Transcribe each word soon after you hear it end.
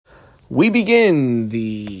We begin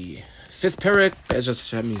the fifth parak,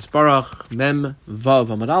 Be'ezras Hashem Yisbarach, Mem Vav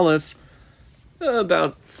Amud Aleph,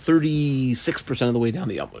 about 36% of the way down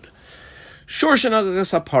the Amud. Shor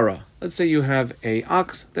Shenagagas Hapara. Let's say you have a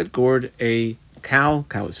ox that gored a cow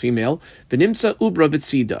is female, V'nimtza Ubra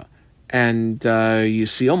B'tzida. And you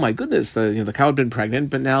see, oh my goodness, the cow had been pregnant,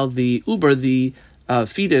 but now the Uber, the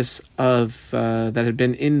fetus of that had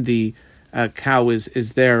been in the cow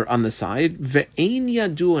is there on the side. Ve'ein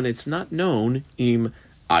yadu, and it's not known im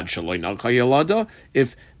ad shaloi nalcha yalada,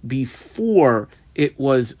 if before it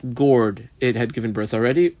was gored it had given birth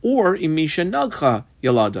already, or im misha nalcha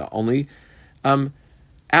yalada, only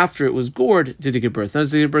after it was gored did it give birth. Now,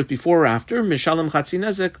 does it give birth before or after? Mishalem chatzi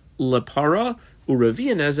nezek lepara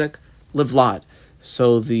uravia nezek levlad.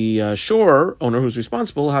 So the shore owner who's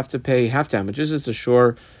responsible will have to pay half damages. It's a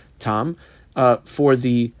shore tam for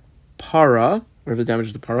the para, whatever the damage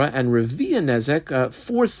of the para, and revia nezek,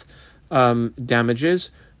 fourth damages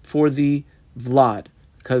for the vlad,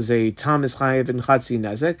 because a tam is chayev in chatzi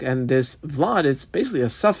nezek, and this vlad, it's basically a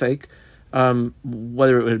suffix,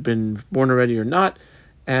 whether it had been born already or not,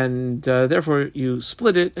 and therefore you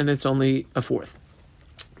split it, and it's only a fourth.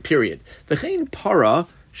 Period. V'chein para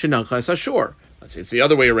shenachas hashor. Let's say it's the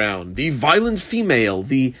other way around. The violent female,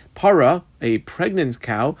 the para, a pregnant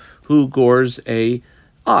cow who gores a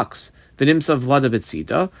ox, v'nimsa vlada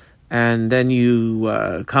b'tzida, and then you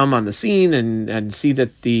come on the scene and see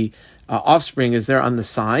that the offspring is there on the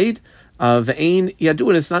side. V'ein yadu,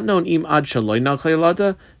 and it's not known im ad shaloi nalcha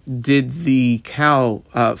yalada, did the cow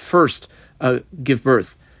first give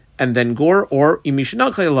birth and then gore, or im misha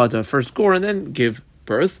nalcha yalada, first gore and then give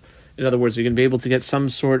birth. In other words, you're going to be able to get some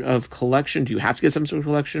sort of collection. Do you have to get some sort of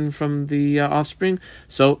collection from the offspring?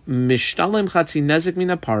 So, mishtalem chatzi nezek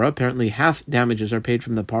mina para. Apparently, half damages are paid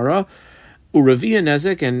from the para. Uravia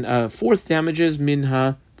nezek, and fourth damages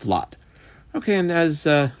minha vlad. Okay, and as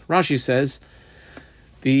Rashi says,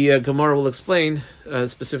 the Gemara will explain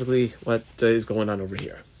specifically what is going on over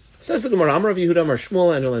here. Says the Gemara, Amar Rav Yehuda, Amar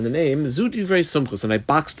Shmuel, and in the name, Zu divrei sumchus, and I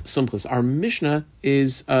boxed sumchus. Our Mishnah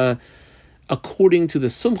is according to the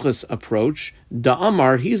Sumchus approach.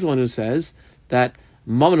 Da'amar, he's the one who says that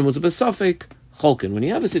Mammon Mutabasafik Cholkin. When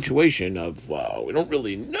you have a situation of, we don't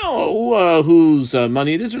really know whose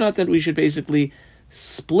money it is or not, then we should basically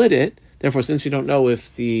split it. Therefore, since you don't know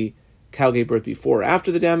if the cow gave birth before or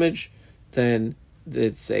after the damage, then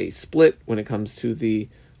it's a split when it comes to the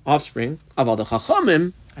offspring. Aval the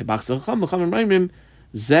Chachamim, I box the Chachamim, Raimim,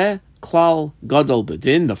 Zeh Klal Gadol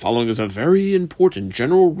Bedin. The following is a very important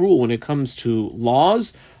general rule when it comes to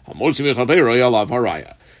laws. They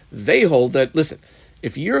hold that, listen,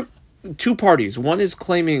 if you're two parties, one is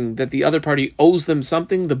claiming that the other party owes them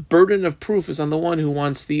something, the burden of proof is on the one who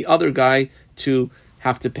wants the other guy to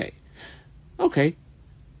have to pay. Okay,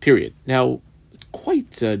 period. Now,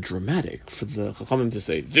 quite dramatic for the Chachamim to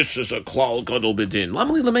say, this is a Klal Gadol Bedin.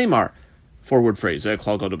 Lamali Lameimar, forward phrase,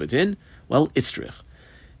 Klal Gadol Bedin. Well, Itzrich.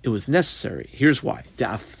 It was necessary. Here's why.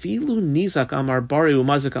 Da'afilu nizak amar bari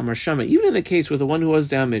umazik amar shama. Even in a case where the one who was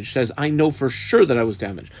damaged says, I know for sure that I was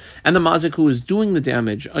damaged, and the mazik who is doing the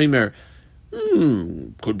damage, Aimer,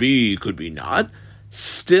 could be not.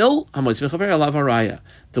 Still,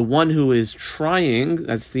 the one who is trying,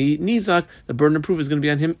 that's the nizak, the burden of proof is going to be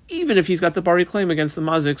on him, even if he's got the bari claim against the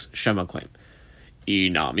mazik's shema claim.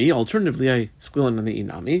 Inami, alternatively, I squeal in on the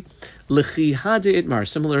inami, lechihade itmar,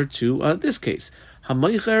 similar to this case.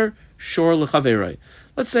 Hamaycher shor lechaverei.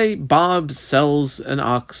 Let's say Bob sells an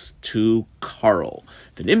ox to Carl.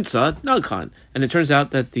 The nimtza nalchan, and it turns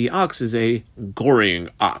out that the ox is a goring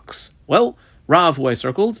ox. Well, Rav, who I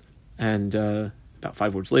circled, and about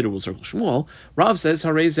 5 words later we'll circle Shmuel. Rav says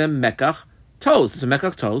harezem mekach tos. It's a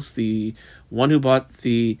mekach tos. The one who bought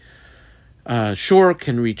the shore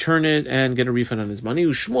can return it and get a refund on his money.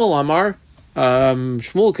 Shmuel Amar.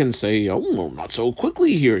 Shmuel can say, not so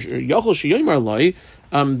quickly here. The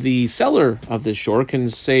seller of this shore can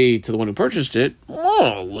say to the one who purchased it,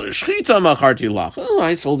 I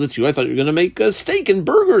sold it to you. I thought you were going to make a steak and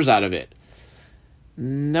burgers out of it.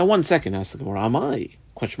 Now, 1 second, asked the Gemara, Amai, ?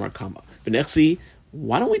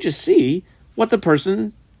 Why don't we just see what the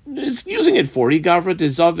person is using it for? Igavra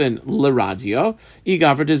dezaven leradia,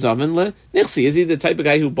 igavra dezaven lenichsi. Is he the type of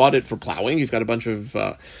guy who bought it for plowing? He's got a bunch of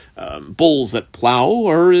bulls that plow,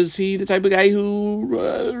 or is he the type of guy who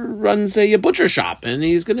runs a butcher shop and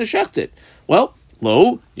he's going to shecht it? Well,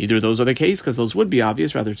 neither of those are the case, because those would be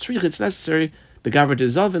obvious. Rather, it's necessary. Begavra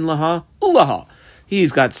dezaven laha ulaha.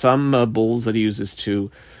 He's got some bulls that he uses to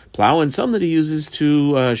plow and some that he uses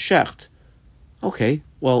to shecht. Okay,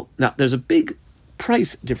 well, now there's a big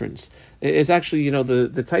price difference. It's actually,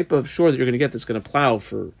 the type of shore that you're going to get that's going to plow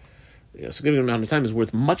for a significant amount of time is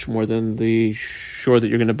worth much more than the shore that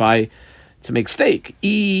you're going to buy to make steak.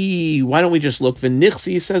 Why don't we just look?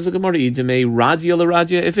 V'nichsi, says the Gemara, idemei radia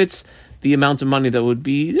l'radia. If it's the amount of money that would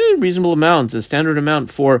be a reasonable amount, a standard amount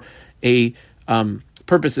for a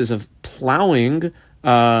purposes of plowing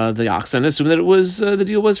the oxen, assume that it was the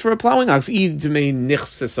deal was for a plowing ox.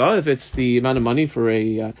 If it's the amount of money for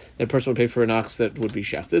that person would pay for an ox that would be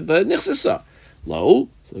shechted, the nichsisa. Lo,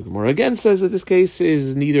 so the Gemara again says that this case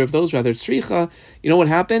is neither of those, rather it's tzricha. You know what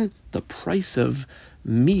happened? The price of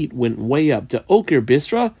meat went way up to oker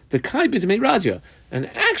bisra, the kai b'tmei radia. And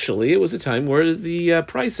actually, it was a time where the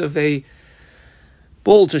price of a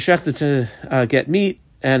bull to shechted to get meat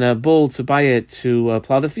and a bull to buy it to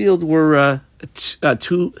plow the field were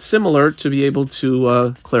too similar to be able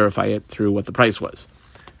to clarify it through what the price was.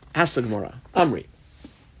 Ask the Gemara, Amri,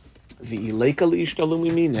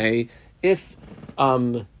 if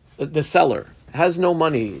the seller has no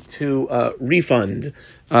money to refund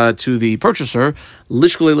to the purchaser,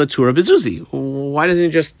 lishkule latura bezuzi. Why doesn't he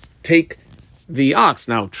just take the ox?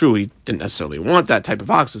 Now, true, he didn't necessarily want that type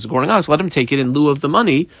of ox as a goring ox. Let him take it in lieu of the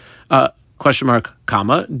money. Question mark,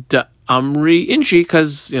 comma, da amri inchi,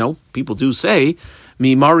 because, people do say,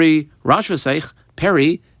 mi mari rashvaseich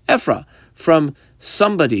peri efra, from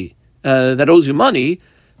somebody that owes you money,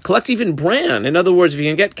 collect even bran. In other words, if you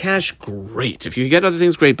can get cash, great. If you can get other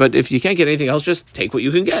things, great. But if you can't get anything else, just take what you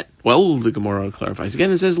can get. Well, the Gemara clarifies again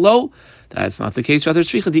and says, lo, that's not the case. Rather,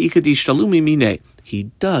 he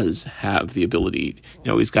does have the ability.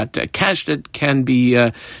 He's got cash that can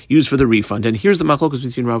be used for the refund. And here's the machlokas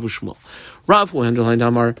between Rav and Shmuel. Rav, who underlined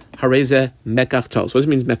Amar, hareze mekachtos. What does it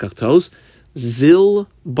mean, mekachtos? Zil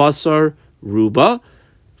basar ruba.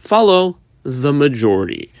 Follow the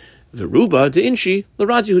majority. The ruba de inchi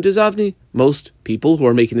l'radihu dezavni. Most people who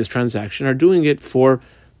are making this transaction are doing it for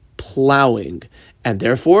plowing, and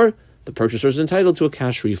therefore the purchaser is entitled to a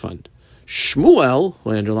cash refund. Shmuel,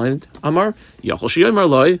 who I underlined, Amar yachol sheyomer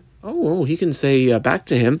loy. Oh, he can say back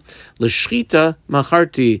to him, l'shchita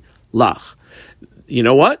macharti lach. You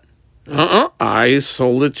know what? I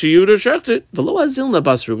sold it to you to shecht it. V'lo azilna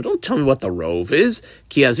basruba. Don't tell me what the rove is.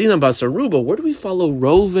 Ki azilna basaruba. Where do we follow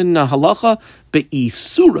rove in halacha?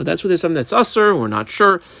 Be'isura. That's where there's something that's usser. We're not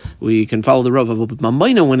sure. We can follow the rove. But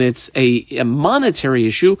mamaina, when it's a monetary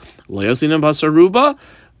issue, lo azilna basaruba,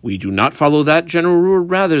 we do not follow that general rule.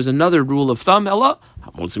 Rather, there's another rule of thumb. Ella.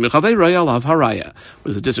 Where's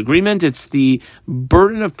a disagreement? It's the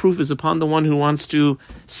burden of proof is upon the one who wants to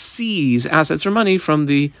seize assets or money from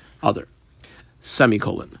the other.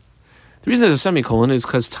 Semicolon. The reason there's a semicolon is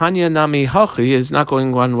because Tanya Nami Hachi is not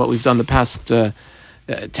going on what we've done the past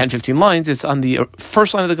 10-15 lines. It's on the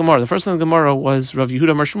first line of the Gemara. The first line of the Gemara was Rav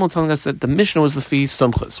Yehuda Mar Shmuel telling us that the Mishnah was the fee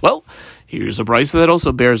sumchus. Well, here's a brisa that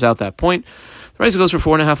also bears out that point. The brisa goes for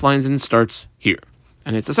 4.5 lines and starts here.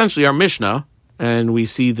 And it's essentially our Mishnah, and we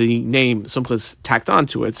see the name sumchus tacked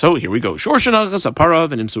onto it. So here we go. Shorshanachas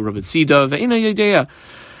aparav and imsu rabit sida ve'ina yedeya.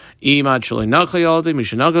 Which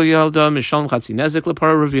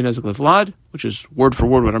is word for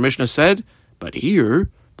word what our Mishnah said, but here,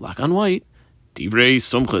 black on white, divrei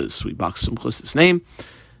sumchus. We box sumchus' name.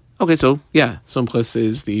 Okay, so yeah, sumchus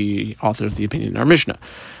is the author of the opinion in our Mishnah.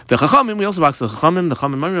 The chachamim, we also box the chachamim. The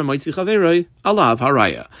chachamim alav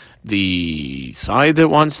haraya. The side that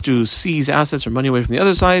wants to seize assets or money away from the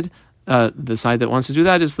other side, the side that wants to do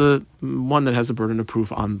that is the one that has the burden of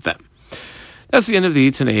proof on them. That's the end of the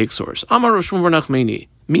Tanaic source. Amar Rosh Shmuel bar Nachmani.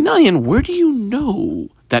 Minayin, where do you know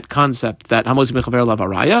that concept that Hamos Mechaver Lav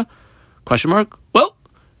Araya? Question mark. Well,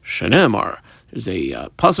 Shenemar. There's a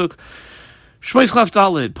pasuk. Shmois Chlaf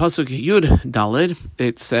Dalid. Pasuk Yud Dalid.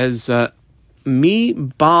 It says, Mi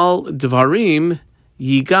Bal Dvarim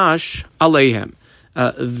Yigash Aleihem.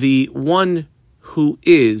 The one who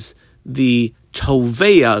is the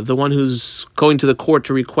Toveya, the one who's going to the court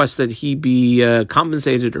to request that he be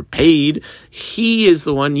compensated or paid, he is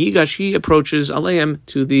the one, Yigash, he approaches Aleim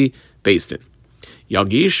to the Beis Din.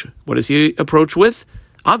 Yagish, what does he approach with?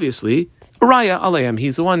 Obviously, Araya Aleim,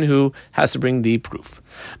 he's the one who has to bring the proof.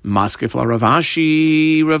 Maskef la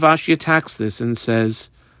Ravashi attacks this and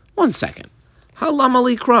says, 1 second, Halam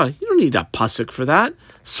alikra, you don't need a pasuk for that.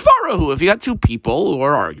 Svarahu, if you got two people who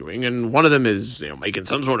are arguing and one of them is making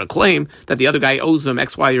some sort of claim that the other guy owes them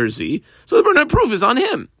X, Y, or Z, so the burden of proof is on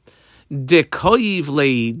him. Dekoiv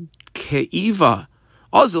le keiva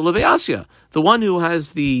ozil lebeasya. The one who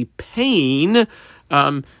has the pain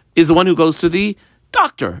is the one who goes to the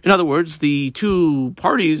doctor. In other words, the two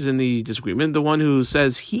parties in the disagreement, the one who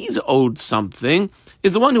says he's owed something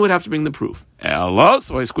is the one who would have to bring the proof. Ella,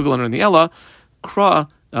 so I squiggle under the Ella, Kra,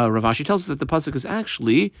 Ravashi tells us that the pasuk is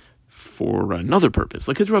actually for another purpose.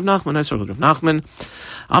 Like Rav Nachman, I circled Rav Nachman.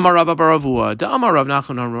 Amar Rabba Baravua, da Amar Rav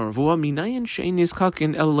Nachman Amar Baravua, minayin shein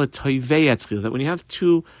nizkakin el l'toivei etzchil. That when you have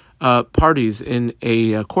two parties in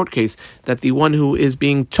a court case, that the one who is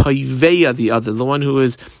being toiveya the other, the one who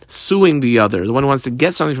is suing the other, the one who wants to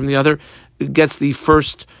get something from the other, gets the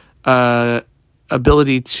first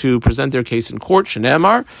ability to present their case in court.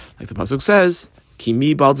 Shene'emar, like the pasuk says,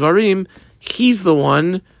 kimi bal dvarim, he's the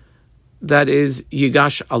one that is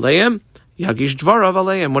Yigash Aleim, Yagish Dvarav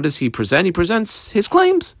Aleim. What does he present? He presents his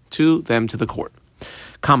claims to them, to the court.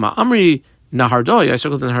 Kama Amri Nahardoi, I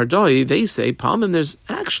circled in Nahardoi, they say, Palmim, there's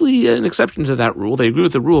actually an exception to that rule. They agree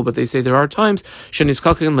with the rule, but they say there are times,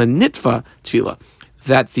 Sheniskakin Lenitva Tfila,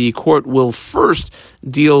 that the court will first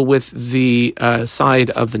deal with the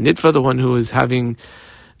side of the Nitva, the one who is having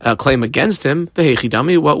a claim against him. The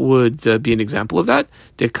Hechidami, what would be an example of that?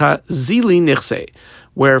 Deka Zili Nichse,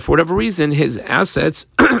 where for whatever reason his assets,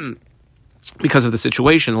 because of the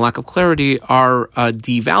situation, lack of clarity, are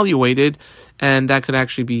devaluated, and that could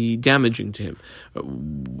actually be damaging to him.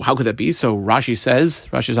 How could that be? So Rashi says,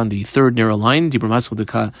 Rashi is on the third narrow line, Dibra Maskal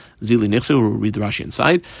Deka Zili Nichse, we'll read the Rashi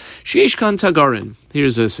inside. Sheishkan Tagarin.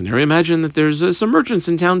 Here's a scenario. Imagine that there's some merchants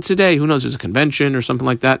in town today. Who knows, there's a convention or something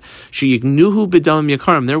like that. Sheyignuhu B'dam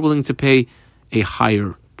Yakarim. They're willing to pay a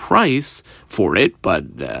higher price for it, but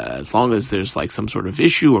as long as there's like some sort of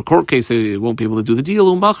issue or court case, they won't be able to do the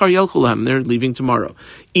deal. They're leaving tomorrow.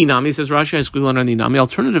 Inami, says Rashi, I squiggle on Inami.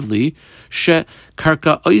 Alternatively, she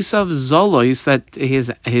karka oisav zolois, that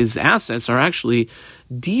his assets are actually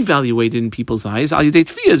devaluated in people's eyes,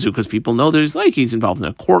 because people know he's involved in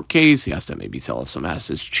a court case, he has to maybe sell some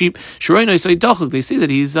assets cheap. They see that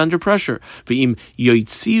he's under pressure.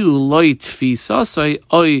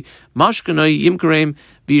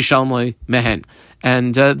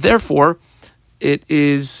 And therefore, it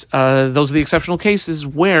is those are the exceptional cases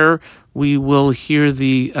where we will hear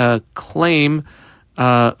the claim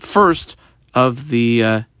first of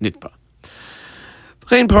the nitba.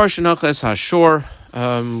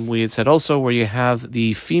 We had said also where you have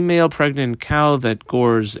the female pregnant cow that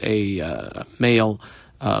gores a male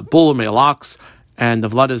bull or male ox, and the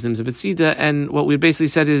vlad is nimzabetzida, and what we basically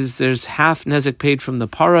said is there's half nezek paid from the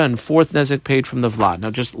para and fourth nezek paid from the vlad.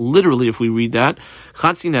 Now just literally if we read that,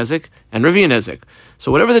 chatzi nezek and reviya nezek.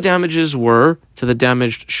 So whatever the damages were to the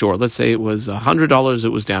damaged shore, let's say it was $100 it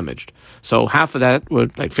was damaged. So half of that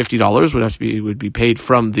would, like $50 would be paid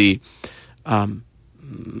from the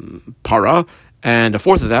para, and a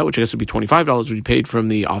fourth of that, which I guess would be $25, would be paid from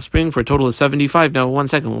the offspring for a total of $75. Now, 1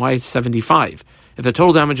 second, why is $75? If the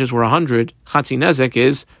total damages were $100, Chatzi Nezek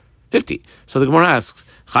is $50. So the Gemara asks,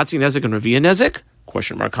 Chatzi Nezek and Reviya Nezek?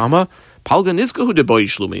 Question mark, comma. Palga Nizka hu deboy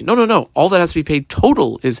shlumi. No. All that has to be paid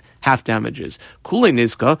total is half damages. Kule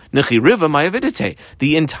Nizka, Nechi Riva Mayavidite.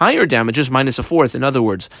 The entire damages minus a fourth. In other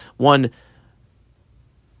words, 1/2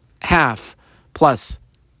 plus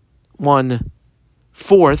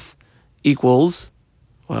 1/4 equals,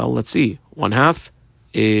 well, let's see, 1/2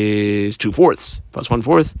 is 2/4 plus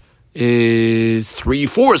 1/4 is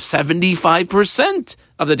 3/4, 75%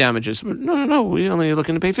 of the damages. No, we're only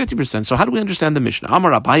looking to pay 50%. So how do we understand the Mishnah?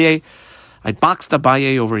 Amar Abaye, I boxed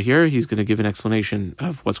Abaye over here. He's going to give an explanation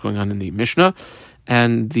of what's going on in the Mishnah.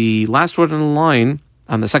 And the last word on the line,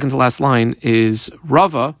 on the second to last line, is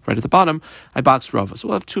Rava, right at the bottom. I boxed Rava. So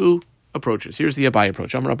we'll have two approaches. Here's the Abaye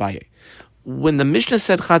approach. Amar Abaye. When the Mishnah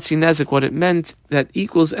said Chatzi Nezek, what it meant, that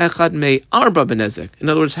equals Echad Mei Arba Benezek. In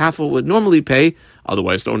other words, half what would normally pay,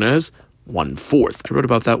 otherwise known as 1/4. I wrote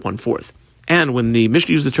about that 1/4. And when the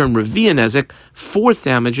Mishnah used the term Reviya Nezek, fourth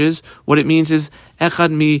damages, what it means is Echad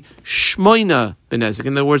Mi Shmoina Benezek.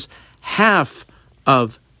 In other words, half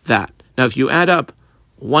of that. Now, if you add up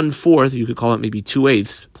 1/4, you could call it maybe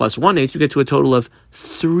 2/8, plus 1/8, you get to a total of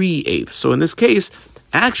 3/8. So in this case,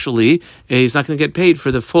 actually, he's not going to get paid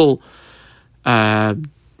for the full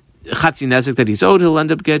Chatzi Nezek that he's owed. He'll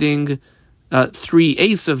end up getting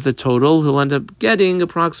 3/8 of the total. He'll end up getting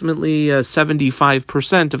approximately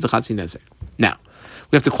 75% of the Chatzi Nezek. Now,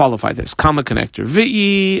 we have to qualify this. Comma connector.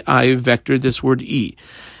 V'i, I vectored this word E.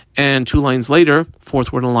 And 2 lines later,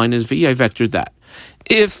 fourth word in the line is V'i, I vectored that.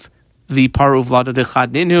 If the paru vlada dechad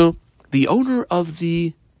ninu, the owner of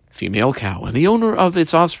the female cow and the owner of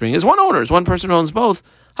its offspring is one owner, is one person who owns both,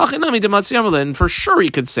 and for sure he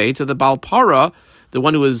could say to the Balpara, the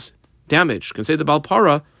one who was damaged, can say to the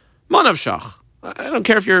Balpara, Manav Shach. I don't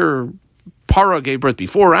care if your para gave birth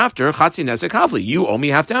before or after, Chatzi Nezek Havli. You owe me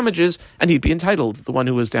half damages, and he'd be entitled, the one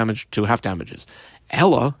who was damaged, to half damages.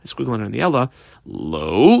 Ella, squiggling on the Ella,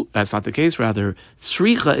 lo, that's not the case. Rather,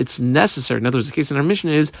 Tzricha, it's necessary. In other words, the case in our mission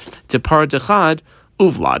is to para dechad,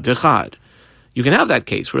 uvla dechad. you can have that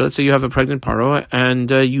case where, let's say you have a pregnant para and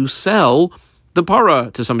you sell the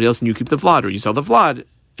para to somebody else and you keep the vlad, or you sell the vlad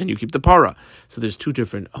and you keep the para. So there's two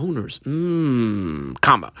different owners.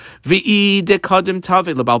 Kama. V'i dekadim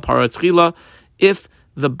tave lebal para tzchila. If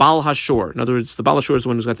the Baal Hashor, in other words, the Baal Hashor is the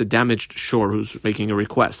one who's got the damaged shore, who's making a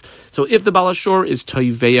request. So if the Baal Hashor is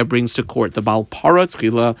Toiveya, brings to court, the Baal Para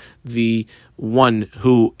Tzchila, the one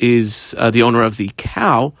who is the owner of the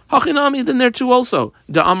cow, Hachinami, then there too also.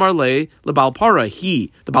 Da Amar Le, the Baal Para,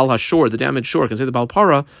 he, the Baal Hashor, the damaged shore, can say the Baal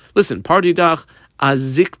Para, listen, Pardidach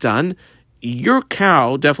Aziktan, your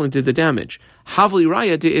cow definitely did the damage. Havli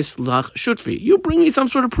raya de islach shutfi. You bring me some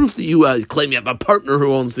sort of proof that you claim you have a partner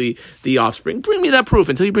who owns the offspring. Bring me that proof.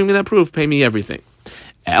 Until you bring me that proof, pay me everything.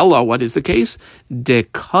 Ella, what is the case? De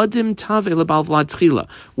kadim tave lebal vlad tchila,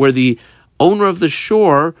 where the owner of the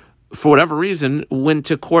shore, for whatever reason, went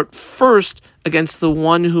to court first against the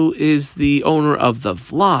one who is the owner of the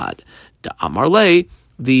vlad. Da amarle,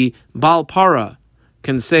 the Baal Para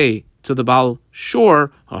can say to the Baal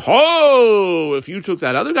Shor, oh, if you took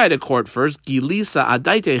that other guy to court first, Gilisa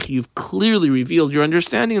Adaitech, you've clearly revealed your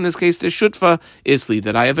understanding in this case, the Shutfa Isli,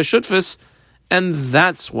 that I have a Shutfis, and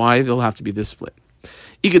that's why there'll have to be this split.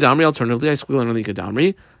 Ikadamri, alternatively, I squeal on the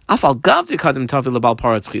Ikadamri, Afal Gav Kadim Tavi Lebal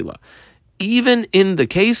Paratzchila. Even in the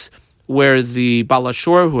case where the Baal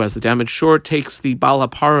Shor, who has the damaged shore, takes the Baal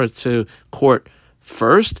Para to court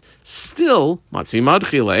first, still, Matzi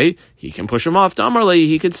Madchile, he can push him off. Damarle,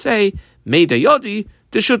 he could say, Meida Yodi,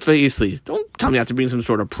 Deshutva Isli. Don't tell me I have to bring some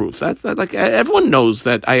sort of proof. That's like, everyone knows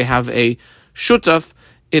that I have a shutaf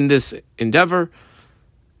in this endeavor.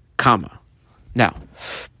 Kama. Now,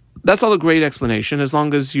 that's all a great explanation, as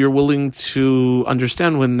long as you're willing to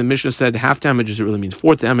understand when the Mishnah said half damages, it really means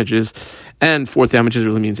fourth damages, and fourth damages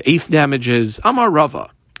really means eighth damages. Amar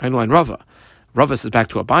Rava. I know Rava. Rava says back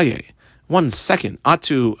to Abaye. 1 second,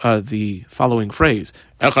 atu the following phrase.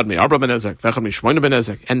 Echad mi arba benezek, vechad mi shmoina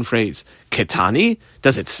benezek, end phrase. Ketani?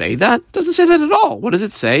 Does it say that? Doesn't say that at all. What does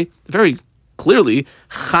it say? Very clearly,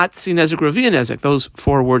 chatzi nezek, ravia nezek. Those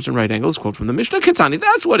 4 words in right angles, quote from the Mishnah. Ketani,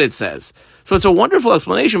 that's what it says. So it's a wonderful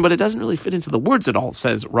explanation, but it doesn't really fit into the words at all,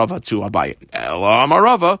 says Rava to Abaye. Ela amar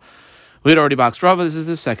Rava. We had already boxed Rava. This is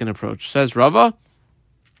the second approach. Says Rava,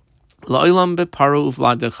 la'ilam beparu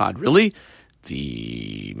uvlad dechad. Really?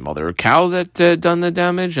 The mother cow that done the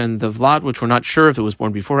damage and the vlad, which we're not sure if it was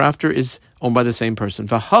born before or after, is owned by the same person.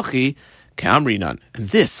 V'hachi kamrinan. And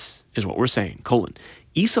this is what we're saying.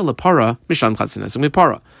 Isa lepara misham chatzinesim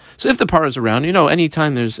lepara. So if the para is around,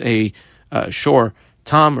 anytime there's a shore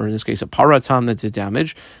tom, or in this case a para tom that did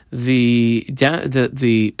damage, the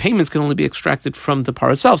payments can only be extracted from the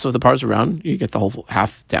para itself. So if the para is around, you get the whole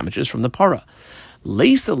half damages from the para.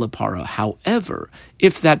 Leisa lepara, however,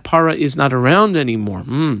 if that para is not around anymore,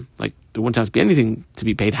 like there wouldn't have to be anything to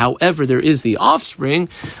be paid. However, there is the offspring.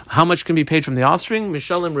 How much can be paid from the offspring?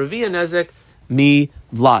 Mishalim Ravia Nezek Mi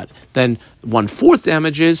Vlad. Then 1/4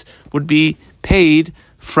 damages would be paid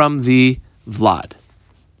from the Vlad.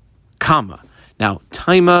 Kama. Now,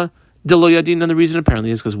 Taima Deloyadin, and the reason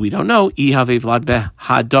apparently is because we don't know. Ihave Vlad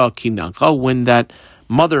Behada Kinancha, when that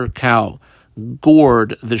mother cow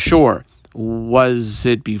gored the shore. Was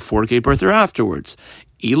it before gave birth or afterwards?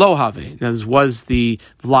 Elohave. Was the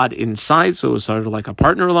Vlad inside, so it was sort of like a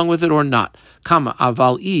partner along with it, or not? Kama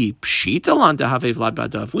aval pshitalan to have a Vlad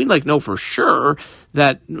badav. We know for sure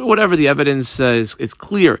that whatever the evidence is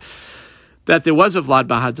clear that there was a Vlad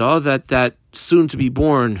bahada, that soon to be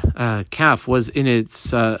born calf was in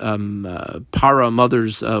its para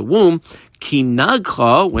mother's womb.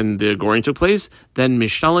 Kinagcha, when the goring took place, then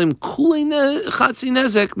mishalim kulei chatzi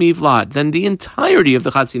nezek mi Vlad. Then the entirety of the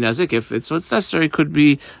chatzi nezek, if it's what's necessary, could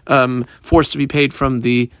be forced to be paid from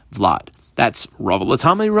the Vlad. That's Rava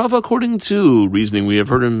Latame Rava, according to reasoning we have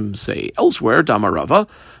heard him say elsewhere. Dama Rava,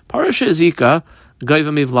 parasha zika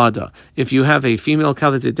gaiva mi Vlada. If you have a female cow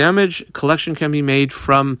that did damage, collection can be made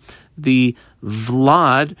from the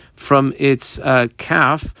Vlad, from its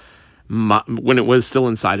calf when it was still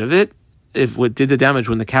inside of it. If what did the damage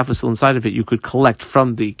when the calf was still inside of it, you could collect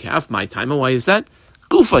from the calf. My time, why is that?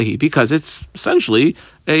 Gufahi, because it's essentially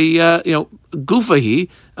a gufahi,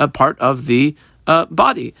 a part of the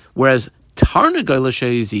body. Whereas tarnagai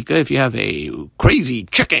l'shei zika, if you have a crazy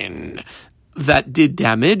chicken that did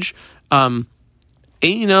damage,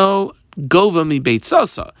 eino gova mi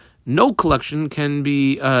beitzasa. No collection can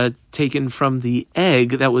be taken from the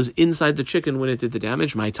egg that was inside the chicken when it did the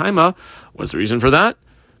damage. My taima, what's the reason for that?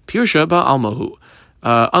 Pirsha ba'almahu.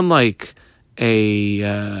 Unlike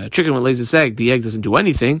a chicken when it lays its egg, the egg doesn't do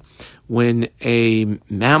anything. When a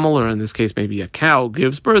mammal, or in this case maybe a cow,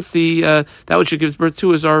 gives birth, that which it gives birth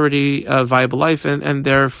to is already a viable life, and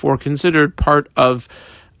therefore considered part of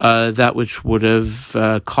that which would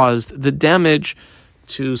have caused the damage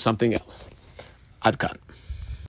to something else. Ad kan.